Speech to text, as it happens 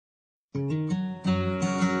Every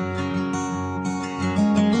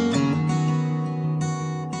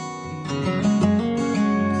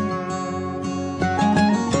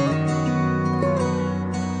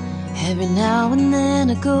now and then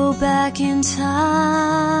I go back in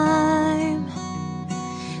time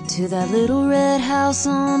to that little red house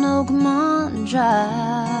on Oakmont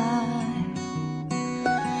Drive,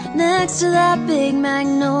 next to that big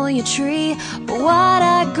magnolia tree, a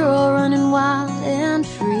wide-eyed girl running wild and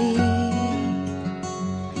free.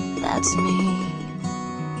 That's me.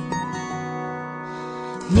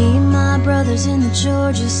 Me and my brothers in the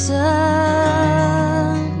Georgia sun,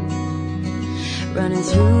 running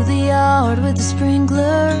through the yard with the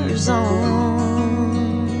sprinklers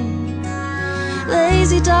on.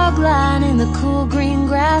 Lazy dog lying in the cool green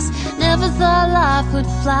grass, never thought life would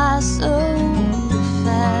fly so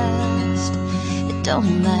fast. It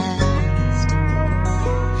don't last.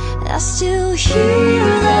 I still hear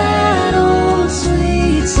that old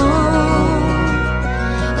sweet song,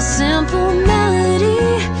 a simple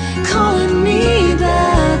melody calling me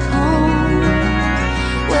back home,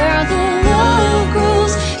 where the love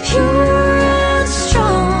grows pure and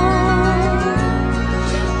strong.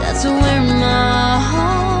 That's where my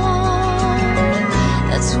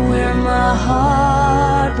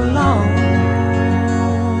heart belongs.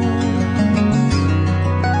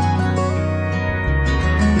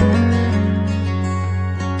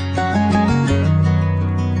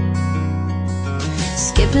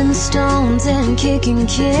 Skipping stones and kicking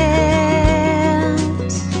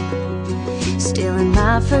cans, stealing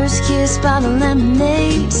my first kiss by the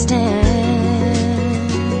lemonade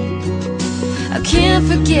stand. I can't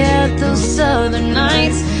forget those southern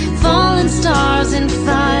nights, falling stars and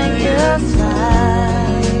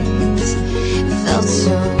fireflies. It felt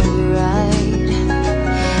so right.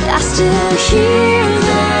 I still hear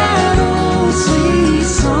that old sweet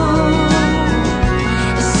song,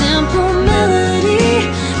 a simple melody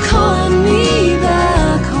calling me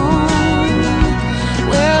back home,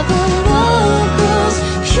 where the love grows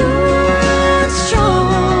pure and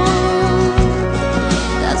strong.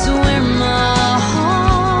 That's where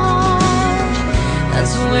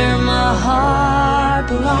my heart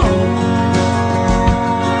belongs.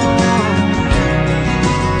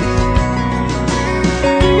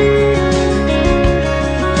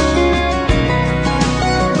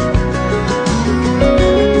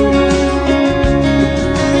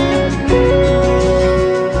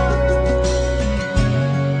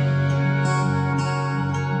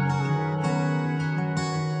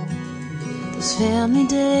 Those family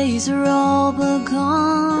days are all but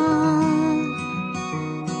gone.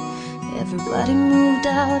 Everybody moved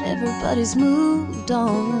out, everybody's moved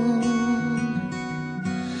on.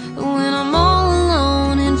 When I'm all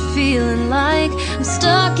alone and feeling like I'm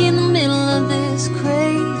stuck in the middle of this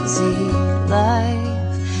crazy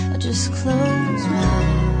life, I just close my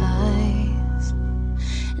eyes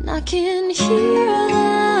and I can hear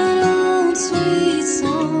that old sweet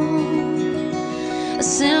song, a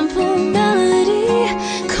simple melody